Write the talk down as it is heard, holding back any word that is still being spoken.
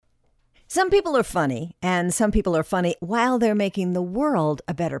Some people are funny, and some people are funny while they're making the world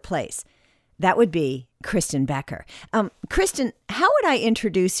a better place. That would be Kristen Becker. Kristen, how would I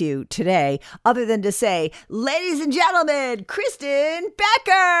introduce you today other than to say, ladies and gentlemen, Kristen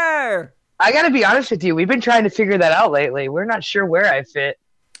Becker? I got to be honest with you. We've been trying to figure that out lately. We're not sure where I fit.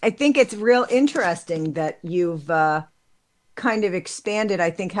 I think it's real interesting that you've kind of expanded,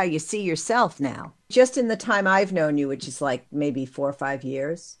 I think, how you see yourself now. Just in the time I've known you, which is like maybe 4 or 5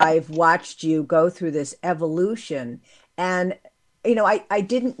 years, I've watched you go through this evolution. And, you know, I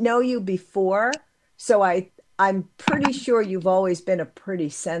didn't know you before, so I'm pretty sure you've always been a pretty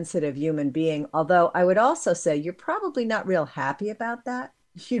sensitive human being. Although I would also say you're probably not real happy about that.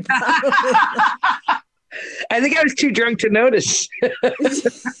 You'd probably I think I was too drunk to notice but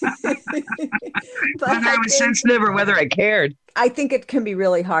whether I was sensitive or whether I cared. I think it can be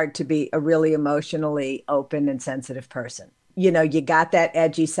really hard to be a really emotionally open and sensitive person. You know, you got that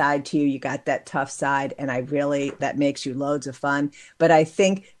edgy side to you, you got that tough side, and that makes you loads of fun. But I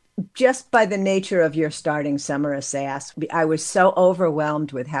think just by the nature of your starting Summer of Sass, I was so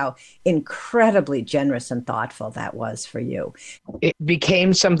overwhelmed with how incredibly generous and thoughtful that was for you. It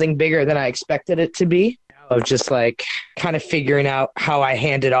became something bigger than I expected it to be. Of just like kind of figuring out how I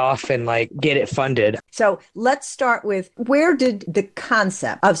hand it off and like get it funded. So let's start with, where did the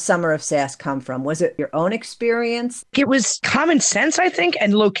concept of Summer of Sass come from? Was it your own experience? It was common sense, I think,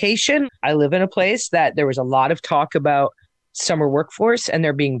 and location. I live in a place that there was a lot of talk about summer workforce and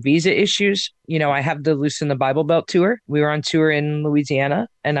there being visa issues. You know, I have the Loosen the Bible Belt tour. We were on tour in Louisiana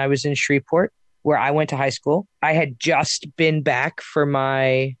and I was in Shreveport, where I went to high school. I had just been back for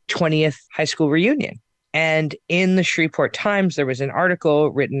my 20th high school reunion. And in the Shreveport Times, there was an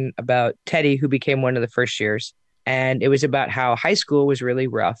article written about Teddy, who became one of the first years. And it was about how high school was really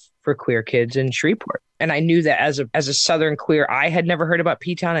rough for queer kids in Shreveport. And I knew that as a Southern queer, I had never heard about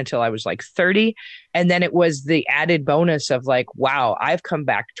P-Town until I was like 30. And then it was the added bonus of like, wow, I've come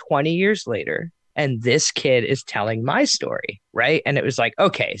back 20 years later and this kid is telling my story, right? And it was like,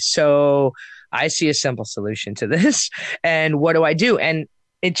 okay, so I see a simple solution to this. And what do I do? And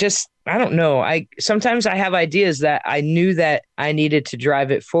it just, I don't know. Sometimes I have ideas that I knew that I needed to drive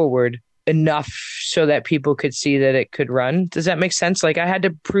it forward enough so that people could see that it could run. Does that make sense? Like I had to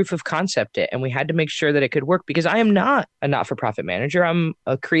proof of concept it and we had to make sure that it could work because I am not a not-for-profit manager. I'm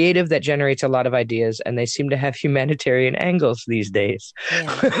a creative that generates a lot of ideas and they seem to have humanitarian angles these days.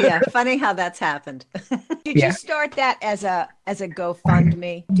 Yeah. Funny how that's happened. Did you start that as a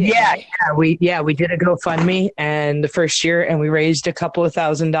GoFundMe? We did a GoFundMe and the first year and we raised a couple of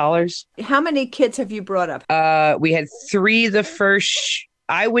 $1,000s. How many kids have you brought up? We had 3 the first,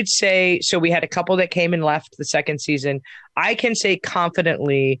 I would say, so we had a couple that came and left the second season. I can say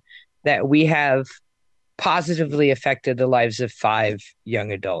confidently that we have positively affected the lives of 5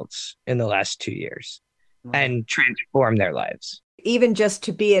 young adults in the last 2 years and transformed their lives. Even just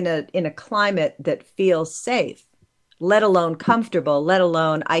to be in a climate that feels safe, let alone comfortable, let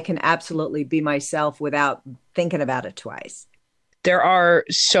alone I can absolutely be myself without thinking about it twice. There are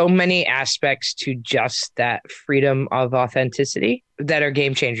so many aspects to just that freedom of authenticity that are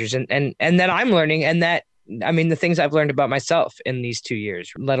game changers and that I'm learning. And that, I mean, the things I've learned about myself in these 2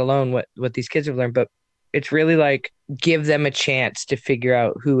 years, let alone what these kids have learned. But it's really like give them a chance to figure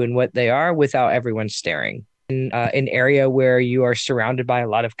out who and what they are without everyone staring. In an area where you are surrounded by a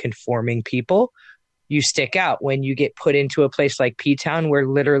lot of conforming people, you stick out when you get put into a place like P-Town where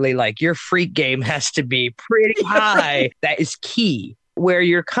literally like your freak game has to be pretty high. That is key. Where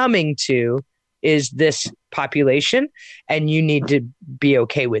you're coming to is this population and you need to be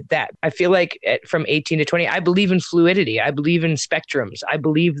okay with that. I feel like from 18 to 20, I believe in fluidity. I believe in spectrums. I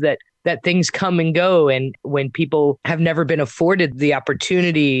believe that things come and go. And when people have never been afforded the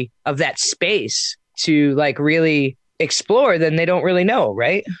opportunity of that space to like really explore, then they don't really know,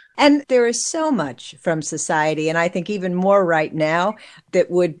 right? And there is so much from society, and I think even more right now,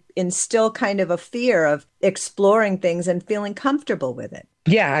 that would instill kind of a fear of exploring things and feeling comfortable with it.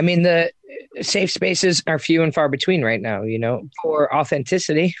 Yeah, I mean, the safe spaces are few and far between right now, you know, for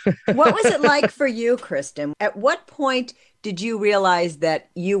authenticity. What was it like for you, Kristen? At what point did you realize that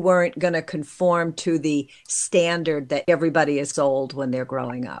you weren't going to conform to the standard that everybody is sold when they're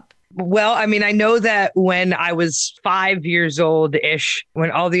growing up? Well, I mean, I know that when I was 5 years old-ish,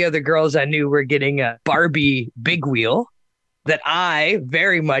 when all the other girls I knew were getting a Barbie big wheel, that I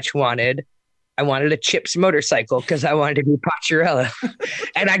very much wanted. I wanted a Chips motorcycle because I wanted to be Pacharella.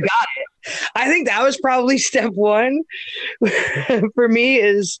 And I got it. I think that was probably step one for me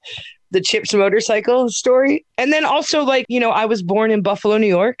is the Chips motorcycle story. And then also, like, you know, I was born in Buffalo, New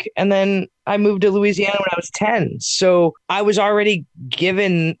York. And then I moved to Louisiana when I was 10. So I was already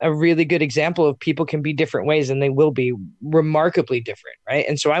given a really good example of people can be different ways and they will be remarkably different. Right.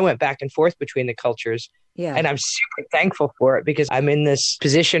 And so I went back and forth between the cultures. Yeah. And I'm super thankful for it because I'm in this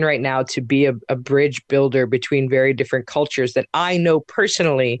position right now to be a bridge builder between very different cultures that I know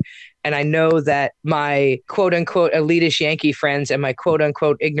personally. And I know that my quote unquote elitist Yankee friends and my quote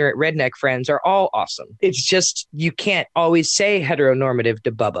unquote ignorant redneck friends are all awesome. It's just you can't always say heteronormative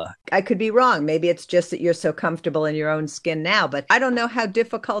to Bubba. I could be wrong. Maybe it's just that you're so comfortable in your own skin now, but I don't know how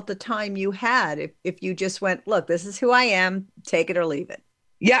difficult the time you had if you just went, look, this is who I am, take it or leave it.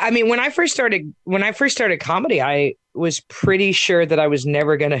 Yeah, I mean, when I first started comedy, I was pretty sure that I was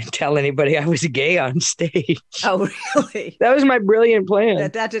never going to tell anybody I was gay on stage. Oh, really? That was my brilliant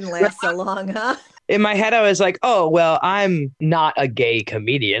plan. That didn't last so long, huh? In my head, I was like, oh, well, I'm not a gay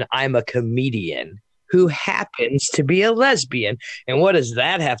comedian. I'm a comedian who happens to be a lesbian. And what does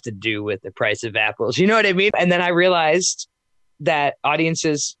that have to do with the price of apples? You know what I mean? And then I realized that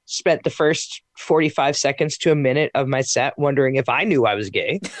audiences spent the first 45 seconds to a minute of my set wondering if I knew I was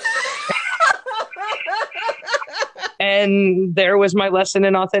gay. And there was my lesson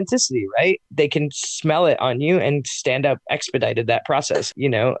in authenticity, right? They can smell it on you, and stand up expedited that process, you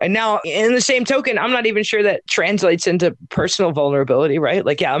know? And now in the same token, I'm not even sure that translates into personal vulnerability, right?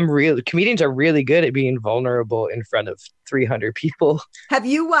 Like, yeah, comedians are really good at being vulnerable in front of 300 people. Have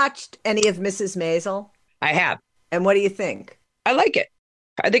you watched any of Mrs. Maisel? I have. And what do you think? I like it.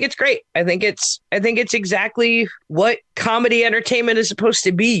 I think it's great. I think it's exactly what comedy entertainment is supposed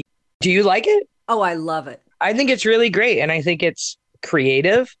to be. Do you like it? Oh, I love it. I think it's really great. And I think it's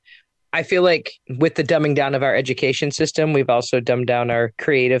creative. I feel like with the dumbing down of our education system, we've also dumbed down our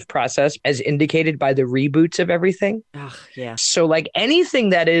creative process as indicated by the reboots of everything. Oh, yeah. So like anything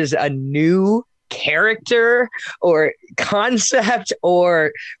that is a new character or concept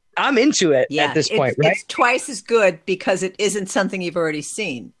or I'm into it at this point, right? It's twice as good because it isn't something you've already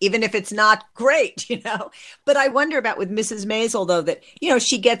seen, even if it's not great, you know. But I wonder about with Mrs. Maisel, though, that, you know,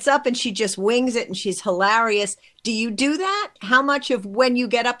 she gets up and she just wings it and she's hilarious. Do you do that? How much of when you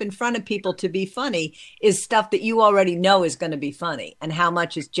get up in front of people to be funny is stuff that you already know is going to be funny? And how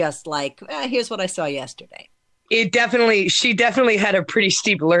much is just like, here's what I saw yesterday? She definitely had a pretty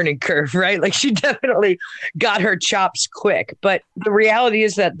steep learning curve, right? Like she definitely got her chops quick. But the reality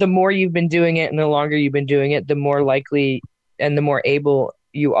is that the more you've been doing it and the longer you've been doing it, the more likely and the more able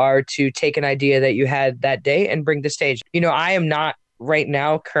you are to take an idea that you had that day and bring to stage. You know, I am not right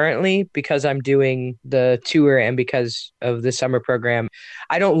now currently because I'm doing the tour and because of the summer program.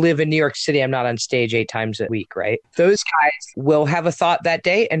 I don't live in New York City. I'm not on stage 8 times a week, right? Those guys will have a thought that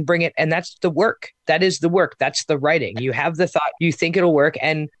day and bring it. And that's the work. That is the work. That's the writing. You have the thought, you think it'll work.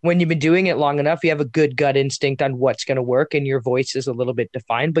 And when you've been doing it long enough, you have a good gut instinct on what's going to work and your voice is a little bit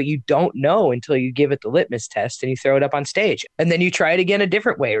defined, but you don't know until you give it the litmus test and you throw it up on stage. And then you try it again a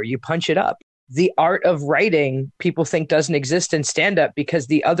different way or you punch it up. The art of writing, people think doesn't exist in stand-up because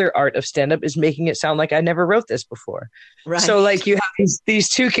the other art of stand-up is making it sound like I never wrote this before. Right. So like you have these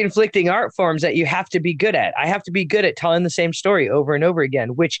two conflicting art forms that you have to be good at. I have to be good at telling the same story over and over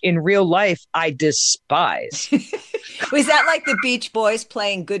again, which in real life I despise. Was that like the Beach Boys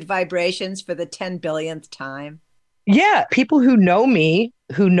playing Good Vibrations for the 10 billionth time? Yeah. People who know me,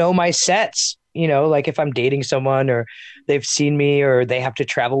 who know my sets, you know, like if I'm dating someone or they've seen me or they have to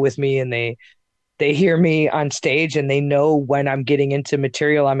travel with me and they hear me on stage and they know when I'm getting into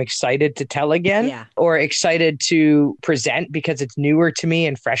material I'm excited to tell again or excited to present because it's newer to me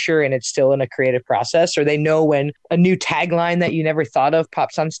and fresher and it's still in a creative process, or they know when a new tagline that you never thought of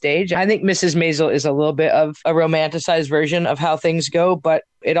pops on stage. I think Mrs. Maisel is a little bit of a romanticized version of how things go, but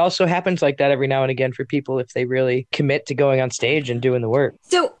it also happens like that every now and again for people if they really commit to going on stage and doing the work.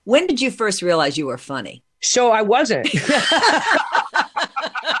 So when did you first realize you were funny? So I wasn't.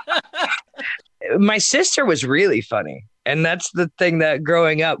 My sister was really funny. And that's the thing that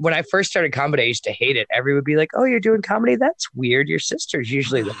growing up, when I first started comedy, I used to hate it. Everyone would be like, oh, you're doing comedy? That's weird. Your sister's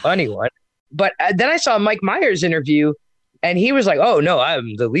usually the funny one. But then I saw Mike Myers interview and he was like, oh, no,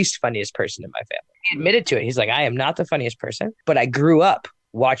 I'm the least funniest person in my family. He admitted to it. He's like, I am not the funniest person, but I grew up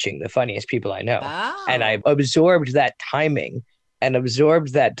watching the funniest people I know. Oh. And I absorbed that timing and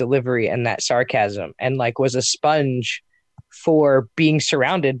absorbed that delivery and that sarcasm and like was a sponge for being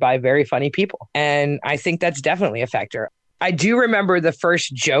surrounded by very funny people. And I think that's definitely a factor. I do remember the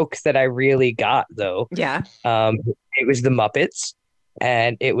first joke that I really got, though. Yeah. It was the Muppets.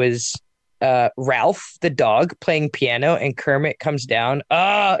 And it was Ralph, the dog, playing piano. And Kermit comes down.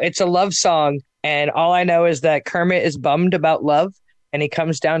 Oh, it's a love song. And all I know is that Kermit is bummed about love. And he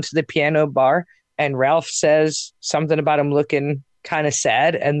comes down to the piano bar. And Ralph says something about him looking kind of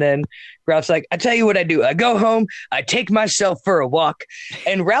sad. And then Ralph's like, I tell you what I do. I go home, I take myself for a walk.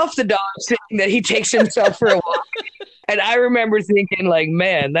 And Ralph the dog saying that he takes himself for a walk. And I remember thinking, like,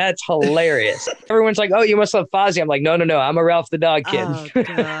 man, that's hilarious. Everyone's like, oh, you must love Fozzie. I'm like, no, I'm a Ralph the dog kid. Oh,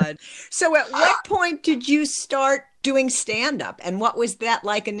 God. So at what point did you start doing stand-up? And what was that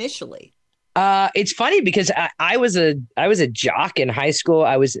like initially? It's funny because I was a jock in high school.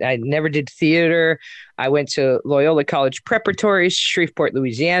 I never did theater. I went to Loyola College Preparatory, Shreveport,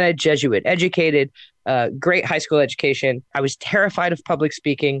 Louisiana, Jesuit educated, great high school education. I was terrified of public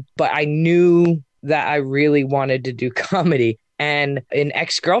speaking, but I knew that I really wanted to do comedy. And an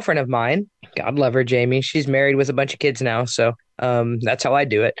ex-girlfriend of mine, God love her, Jamie, she's married with a bunch of kids now. So that's how I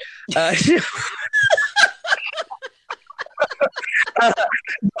do it.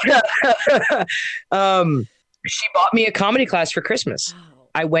 She bought me a comedy class for Christmas.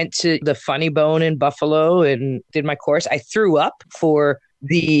 I went to the Funny Bone in Buffalo and did my course. I threw up for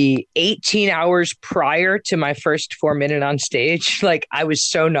the 18 hours prior to my first 4 minute on stage. Like, I was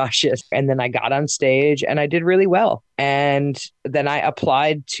so nauseous. And then I got on stage and I did really well. And then I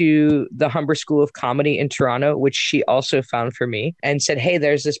applied to the Humber School of Comedy in Toronto, which she also found for me, and said, hey,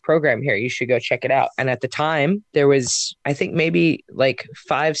 there's this program here. You should go check it out. And at the time, there was, I think, maybe like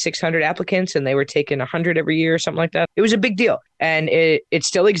 500-600 applicants, and they were taking 100 every year or something like that. It was a big deal. And it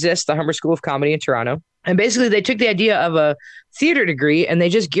still exists, the Humber School of Comedy in Toronto. And basically, they took the idea of a theater degree and they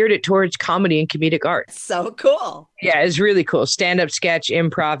just geared it towards comedy and comedic art. So cool. Yeah, it's really cool. Stand-up, sketch,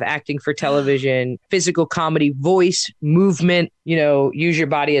 improv, acting for television, physical comedy, voice, movement, use your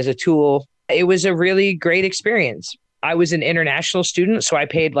body as a tool. It was a really great experience. I was an international student, so I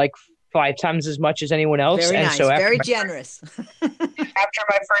paid like 5 times as much as anyone else. Very and nice. So Very generous. After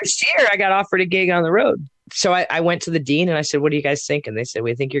my first year, I got offered a gig on the road. So I went to the dean and I said, what do you guys think? And they said,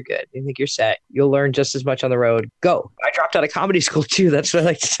 we think you're good. We think you're set. You'll learn just as much on the road. Go. I dropped out of comedy school too. That's what I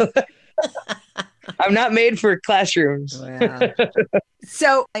like to say. I'm not made for classrooms. Wow.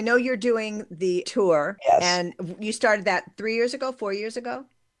 So I know you're doing the tour. Yes. And you started that 3 years ago, 4 years ago?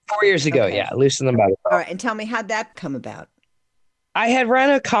 4 years ago, Okay. yeah. Loosen them up. All right. And tell me, how'd that come about? I had run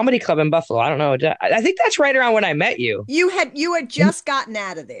a comedy club in Buffalo. I don't know. I think that's right around when I met you. You had just gotten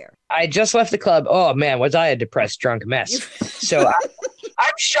out of there. I just left the club. Oh, man, was I a depressed, drunk mess. So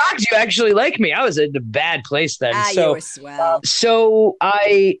I'm shocked you actually like me. I was in a bad place then. You were swell. So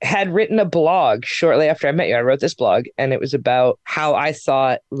I had written a blog shortly after I met you. I wrote this blog, and it was about how I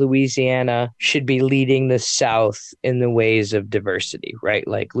thought Louisiana should be leading the South in the ways of diversity, right?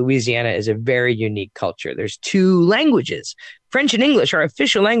 Like, Louisiana is a very unique culture. There's 2 languages. French and English are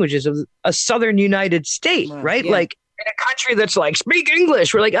official languages of a southern United States, right? Yeah. Like, in a country that's like, speak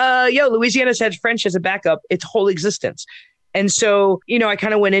English. We're like, Louisiana's had French as a backup its whole existence. And so, I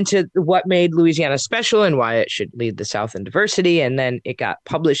kind of went into what made Louisiana special and why it should lead the South in diversity. And then it got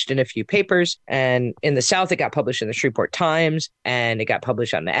published in a few papers. And in the South, it got published in the Shreveport Times, and it got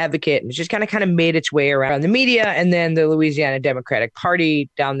published on the Advocate, and it just kind of made its way around the media. And then the Louisiana Democratic Party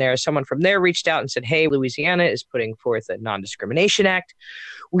down there, someone from there reached out and said, hey, Louisiana is putting forth a non-discrimination act.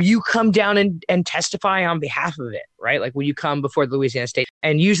 Will you come down and testify on behalf of it, right? Like, will you come before the Louisiana state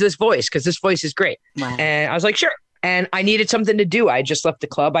and use this voice? Because this voice is great. Wow. And I was like, sure. And I needed something to do. I just left the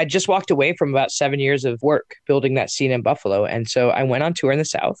club. I just walked away from about 7 years of work building that scene in Buffalo. And so I went on tour in the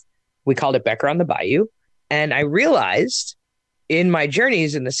South. We called it Becker on the Bayou. And I realized in my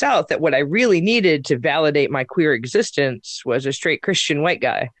journeys in the South that what I really needed to validate my queer existence was a straight Christian white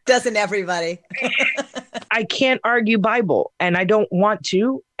guy. Doesn't everybody? I can't argue Bible, and I don't want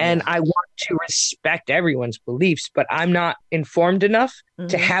to. And I want to respect everyone's beliefs, but I'm not informed enough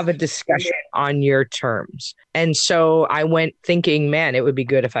to have a discussion on your terms. And so I went thinking, man, it would be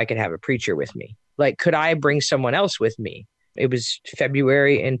good if I could have a preacher with me. Like, could I bring someone else with me? It was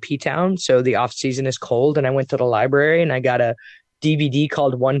February in P-Town, so the off season is cold. And I went to the library and I got a DVD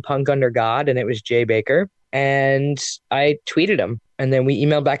called One Punk Under God, and it was Jay Baker. And I tweeted him, and then we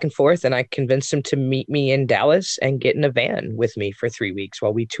emailed back and forth, and I convinced him to meet me in Dallas and get in a van with me for 3 weeks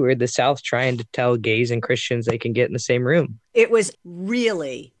while we toured the South, trying to tell gays and Christians they can get in the same room. It was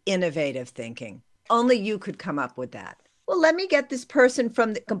really innovative thinking. Only you could come up with that. Well, let me get this person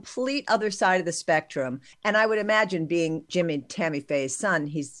from the complete other side of the spectrum. And I would imagine, being Jimmy and Tammy Faye's son,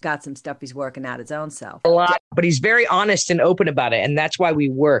 he's got some stuff he's working out his own self. A lot, but he's very honest and open about it. And that's why we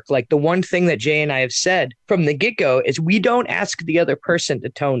work. Like, the one thing that Jay and I have said from the get-go is we don't ask the other person to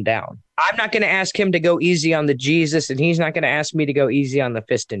tone down. I'm not going to ask him to go easy on the Jesus, and he's not going to ask me to go easy on the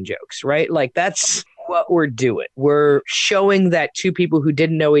fisting jokes, right? Like, that's what we're doing. We're showing that 2 people who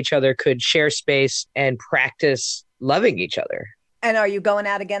didn't know each other could share space and practice loving each other. And are you going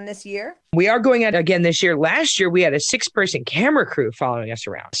out again this year? We are going out again this year. Last year, we had a 6-person camera crew following us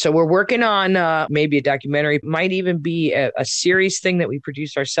around. So we're working on maybe a documentary, might even be a series thing that we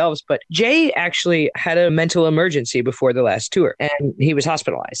produce ourselves. But Jay actually had a mental emergency before the last tour, and he was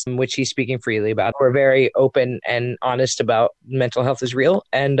hospitalized, which he's speaking freely about. We're very open and honest about mental health is real,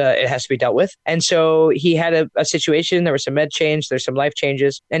 and it has to be dealt with. And so he had a situation. There was some med change. There's some life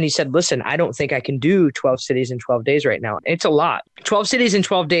changes. And he said, listen, I don't think I can do 12 cities in 12 days right now. It's a lot. 12 cities in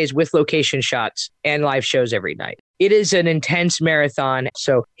 12 days with location shots and live shows every night. It is an intense marathon.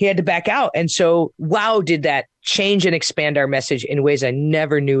 So he had to back out. And so, wow, did that change and expand our message in ways I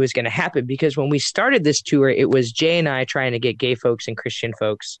never knew was going to happen. Because when we started this tour, it was Jay and I trying to get gay folks and Christian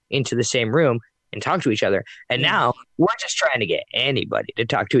folks into the same room and talk to each other. And now we're just trying to get anybody to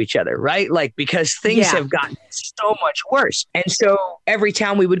talk to each other, right? Like, because things have gotten so much worse. And so every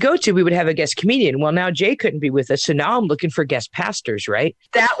town we would go to, we would have a guest comedian. Well, now Jay couldn't be with us. So now I'm looking for guest pastors, right?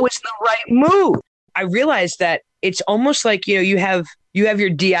 That was the right move. I realized that it's almost like, you have your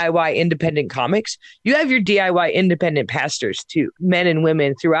DIY independent comics. You have your DIY independent pastors too, men and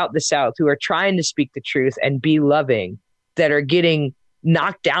women throughout the South who are trying to speak the truth and be loving, that are getting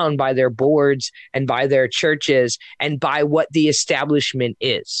knocked down by their boards and by their churches and by what the establishment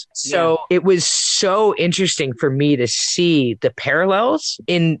is. So it was so interesting for me to see the parallels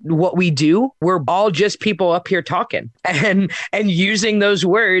in what we do. We're all just people up here talking and using those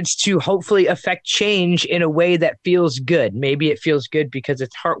words to hopefully affect change in a way that feels good. Maybe it feels good because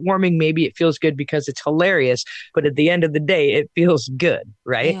it's heartwarming. Maybe it feels good because it's hilarious. But at the end of the day, it feels good,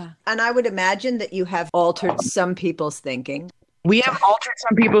 right? Yeah. And I would imagine that you have altered some people's thinking. We have altered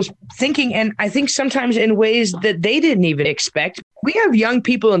some people's thinking, and I think sometimes in ways that they didn't even expect. We have young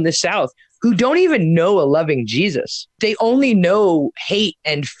people in the South who don't even know a loving Jesus. They only know hate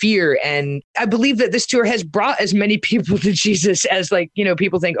and fear. And I believe that this tour has brought as many people to Jesus as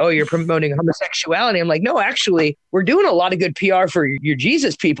people think, oh, you're promoting homosexuality. I'm like, no, actually, we're doing a lot of good PR for your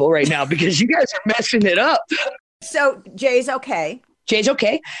Jesus people right now because you guys are messing it up. So Jay's okay. Jay's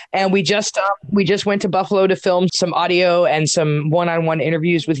okay. And we just went to Buffalo to film some audio and some one-on-one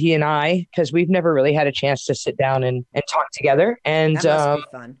interviews with he and I, because we've never really had a chance to sit down and talk together. And that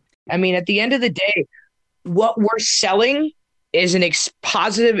must be fun. I mean, at the end of the day, what we're selling is an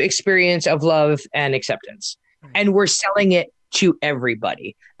positive experience of love and acceptance. And we're selling it to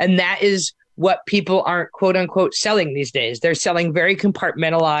everybody. And that is what people aren't, quote unquote, selling these days. They're selling very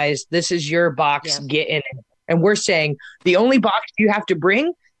compartmentalized. This is your box. Get in it. And we're saying the only box you have to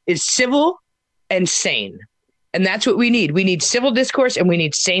bring is civil and sane. And that's what we need. We need civil discourse and we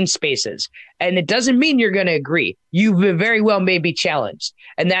need sane spaces. And it doesn't mean you're going to agree. You very well may be challenged.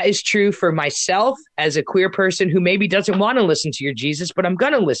 And that is true for myself as a queer person who maybe doesn't want to listen to your Jesus, but I'm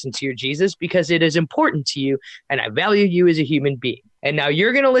going to listen to your Jesus because it is important to you and I value you as a human being. And now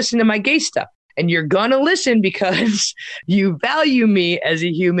you're going to listen to my gay stuff and you're going to listen because you value me as a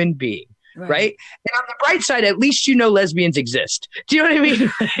human being. Right. And on the bright side, at least you know lesbians exist. Do you know what I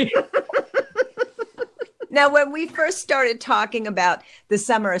mean? Now, when we first started talking about the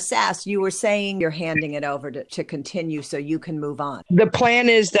Summer of Sass, you were saying you're handing it over to continue so you can move on. The plan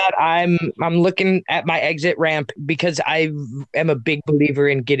is that I'm looking at my exit ramp because I am a big believer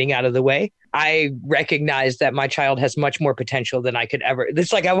in getting out of the way. I recognize that my child has much more potential than I could ever.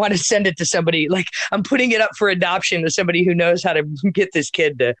 It's like I want to send it to somebody, like I'm putting it up for adoption to somebody who knows how to get this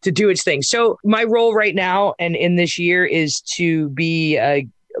kid to do its thing. So my role right now and in this year is to be a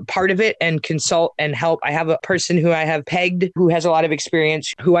part of it and consult and help. I have a person who I have pegged who has a lot of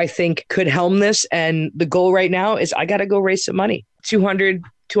experience who I think could helm this. And the goal right now is I got to go raise some money.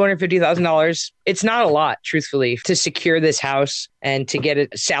 $250,000. It's not a lot, truthfully, to secure this house and to get a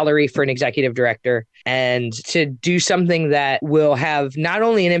salary for an executive director and to do something that will have not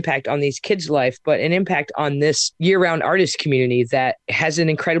only an impact on these kids' life, but an impact on this year-round artist community that has an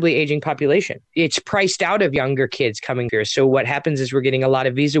incredibly aging population. It's priced out of younger kids coming here. So what happens is we're getting a lot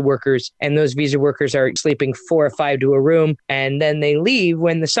of visa workers, and those visa workers are sleeping 4 or 5 to a room, and then they leave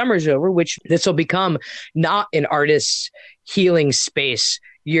when the summer's over, which this will become not an artist's healing space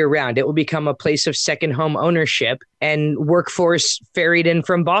year round. It will become a place of second home ownership and workforce ferried in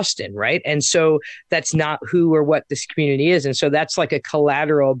from Boston, right? And so that's not who or what this community is. And so that's like a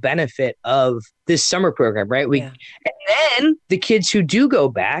collateral benefit of this summer program, right? And then the kids who do go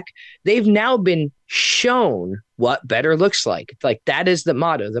back, they've now been shown what better looks like. Like that is the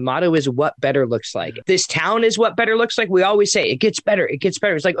motto. The motto is what better looks like. This town is what better looks like. We always say it gets better. It gets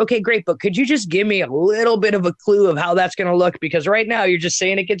better. It's like, okay, great. But could you just give me a little bit of a clue of how that's going to look? Because right now you're just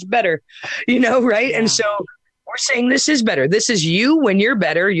saying it gets better, right? Yeah. And so we're saying this is better. This is you. When you're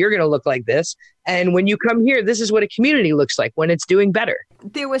better, you're going to look like this. And when you come here, this is what a community looks like when it's doing better.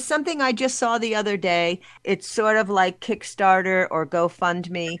 There was something I just saw the other day. It's sort of like Kickstarter or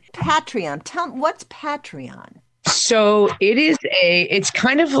GoFundMe. Patreon. What's Patreon? So it's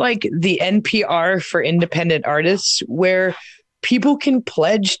kind of like the NPR for independent artists, where people can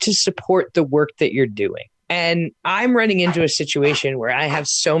pledge to support the work that you're doing. And I'm running into a situation where I have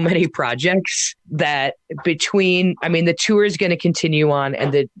so many projects that the tour is going to continue on,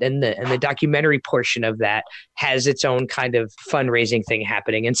 and the documentary portion of that has its own kind of fundraising thing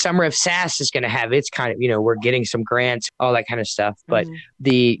happening. And Summer of Sass is going to have its kind of, we're getting some grants, all that kind of stuff. But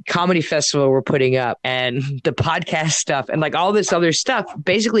the comedy festival we're putting up and the podcast stuff and like all this other stuff,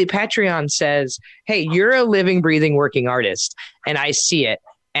 basically Patreon says, hey, you're a living, breathing, working artist, and I see it.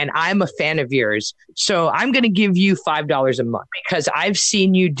 And I'm a fan of yours. So I'm going to give you $5 a month because I've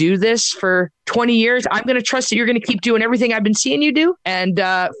seen you do this for 20 years. I'm going to trust that you're going to keep doing everything I've been seeing you do. And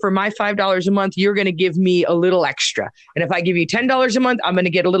for my $5 a month, you're going to give me a little extra. And if I give you $10 a month, I'm going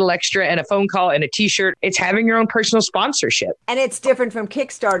to get a little extra and a phone call and a t-shirt. It's having your own personal sponsorship. And it's different from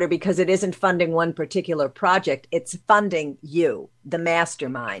Kickstarter because it isn't funding one particular project. It's funding you, the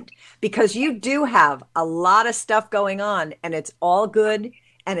mastermind, because you do have a lot of stuff going on and it's all good.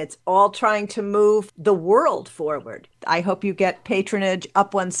 And it's all trying to move the world forward. I hope you get patronage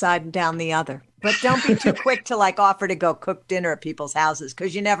up one side and down the other. But don't be too quick to offer to go cook dinner at people's houses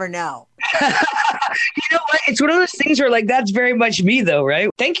because you never know. You know what? It's one of those things where that's very much me though, right?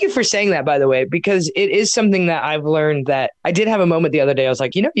 Thank you for saying that, by the way, because it is something that I've learned that I did have a moment the other day. I was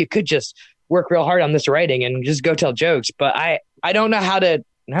like, you could just work real hard on this writing and just go tell jokes. But I don't know how to.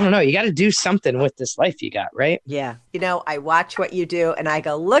 I don't know. You got to do something with this life you got, right? Yeah. I watch what you do and I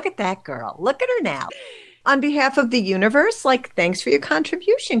go, look at that girl. Look at her now. On behalf of the universe, thanks for your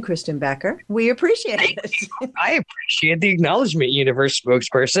contribution, Kristen Becker. We appreciate it. I appreciate the acknowledgement, universe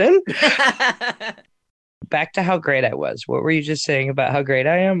spokesperson. Back to how great I was. What were you just saying about how great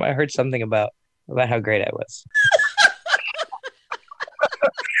I am? I heard something about how great I was.